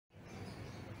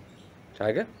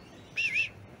Tiger?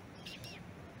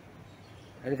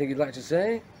 Anything you'd like to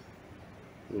say?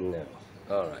 No.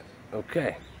 Alright,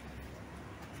 okay.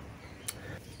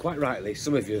 Quite rightly,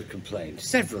 some of you have complained.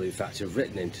 Several, in fact, have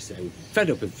written in to say, we're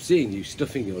fed up of seeing you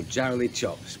stuffing your jowly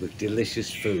chops with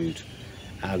delicious food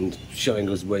and showing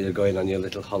us where you're going on your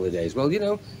little holidays. Well, you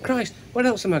know, Christ, what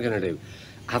else am I going to do?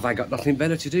 Have I got nothing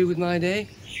better to do with my day?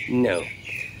 No.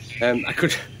 I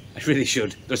really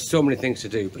should. There's so many things to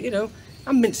do, but you know,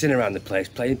 I'm mincing around the place,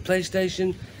 playing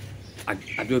PlayStation.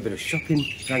 I do a bit of shopping,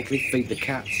 frankly, feed the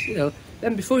cats, you know.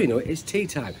 Then before you know it, it's tea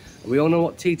time. And we all know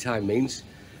what tea time means.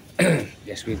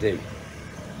 Yes, we do.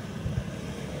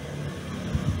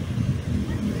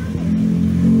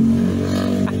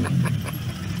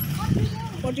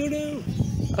 What do you do?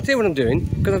 I'll tell you what I'm doing,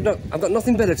 because I've got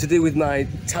nothing better to do with my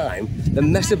time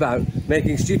than mess about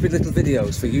making stupid little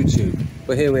videos for YouTube.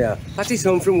 But here we are. Patty's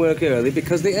home from work early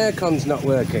because the aircon's not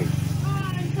working.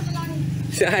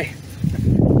 Hi.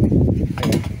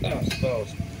 Oh, I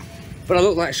suppose. But I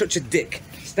look like such a dick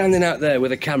standing out there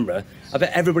with a camera. I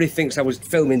bet everybody thinks I was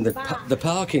filming the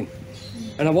parking.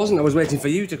 And I wasn't. I was waiting for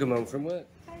you to come home from work.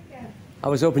 I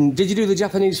was hoping... Did you do the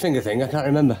Japanese finger thing? I can't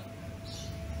remember.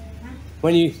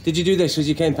 Did you do this as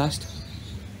you came past?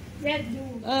 Yes,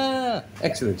 Ah,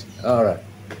 excellent. All right.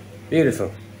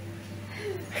 Beautiful.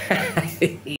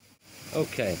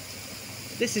 Okay.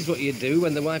 This is what you do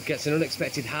when the wife gets an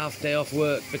unexpected half day off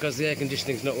work because the air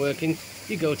conditioning's not working.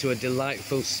 You go to a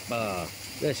delightful spa.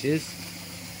 There she is.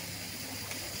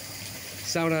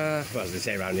 Sauna, what do they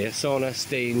say around here? Sauna,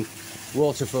 steam,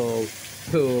 waterfall,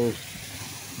 pool,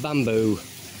 bamboo.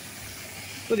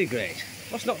 Bloody great.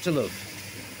 What's not to love?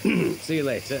 See you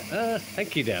later.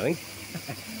 Thank you, darling.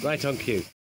 Right on cue.